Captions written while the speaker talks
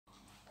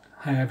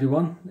Hi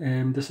everyone,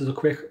 this is a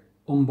quick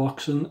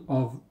unboxing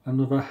of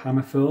another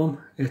Hammer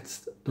film.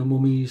 It's The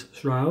Mummy's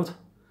Shroud.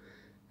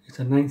 It's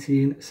a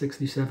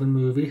 1967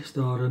 movie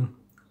starring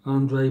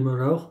Andre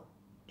Morell,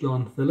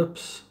 John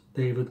Phillips,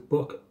 David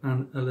Buck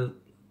and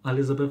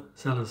Elizabeth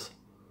Sellers.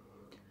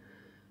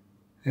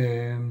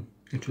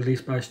 It's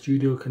released by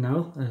Studio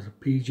Canal as a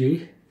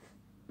PG.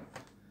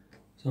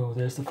 So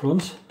there's the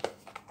front.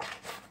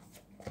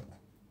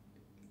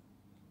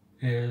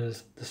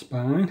 Here's the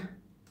spine.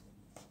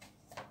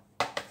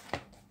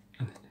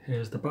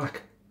 Here's the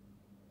back,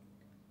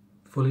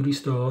 fully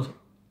restored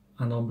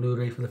and on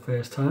Blu-ray for the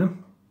first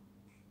time.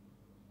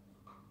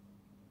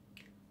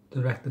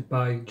 Directed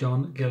by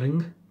John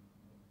Gilling.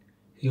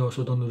 He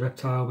also done The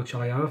Reptile, which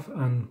I have,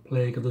 and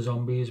Plague of the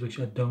Zombies, which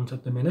I don't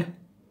at the minute.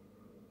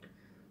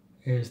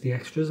 Here's the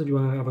extras if you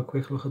want to have a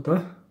quick look at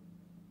that.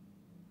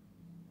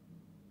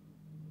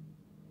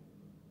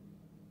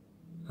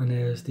 And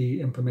here's the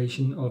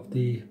information of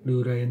the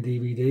Blu-ray and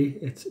DVD.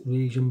 It's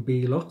Region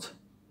B lot.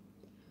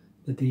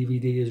 The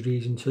DVD is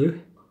Region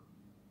 2.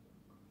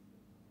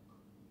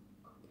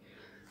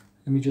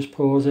 Let me just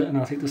pause it and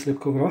I'll take the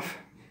slipcover off.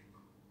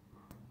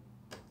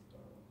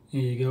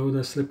 Here you go, the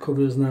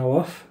slipcover is now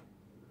off.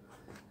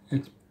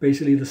 It's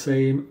basically the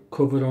same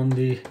cover on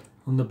the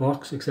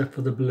box except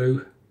for the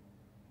blue,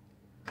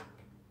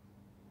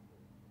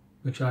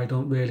 which I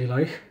don't really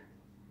like.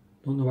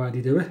 Don't know why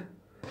they do it.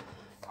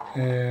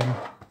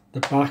 The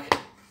back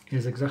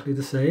is exactly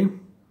the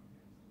same.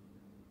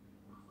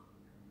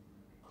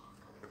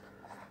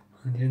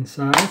 And the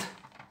inside,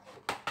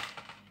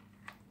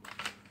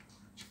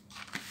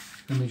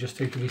 let me just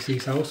take the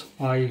receipt out.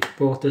 I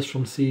bought this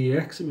from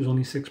CEX, it was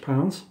only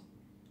 £6.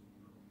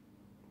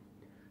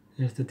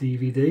 Here's the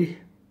DVD,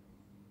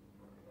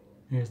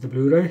 here's the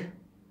Blu-ray,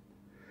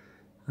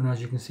 and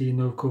as you can see,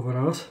 no cover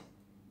art,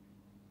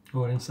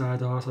 or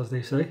inside art as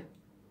they say.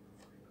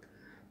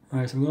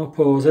 Alright, so I'm going to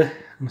pause it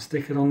and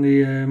stick it on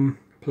the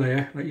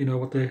player, let you know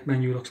what the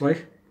menu looks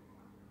like.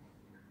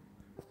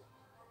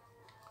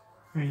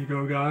 There you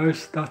go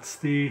guys, that's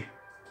the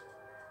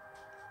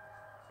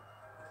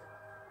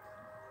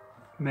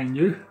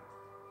menu.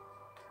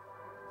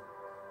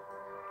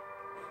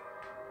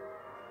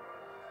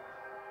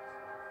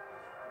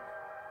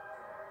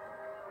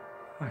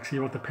 Actually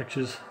what the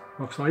pictures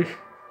looks like.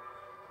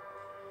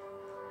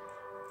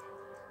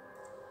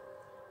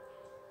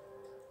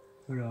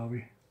 Where are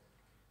we?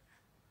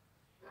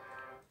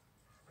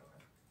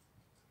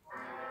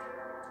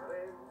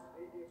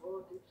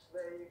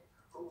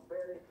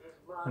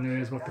 And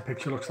here's what the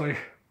picture looks like.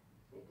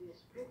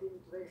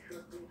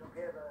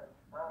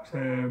 It's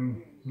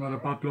not a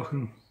bad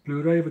looking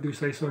Blu-ray, if I do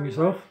say so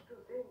myself.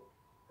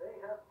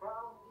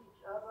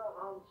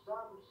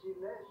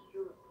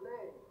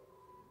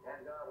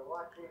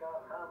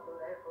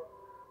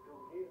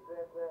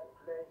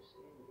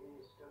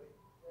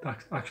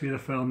 That's actually the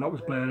film that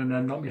was blaring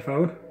then, not my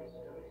phone.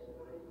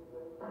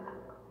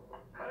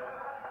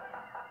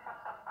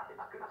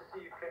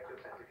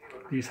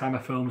 These Hammer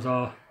films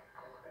are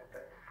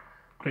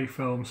great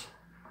films.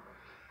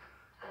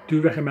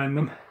 Do recommend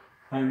them,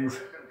 and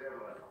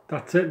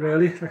that's it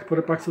really. Let's put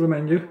it back to the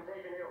menu.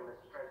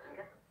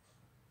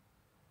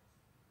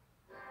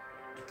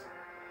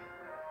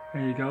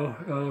 There you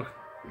go.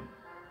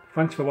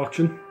 Thanks for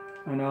watching,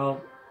 and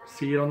I'll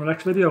see you on the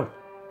next video.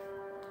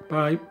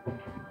 Bye.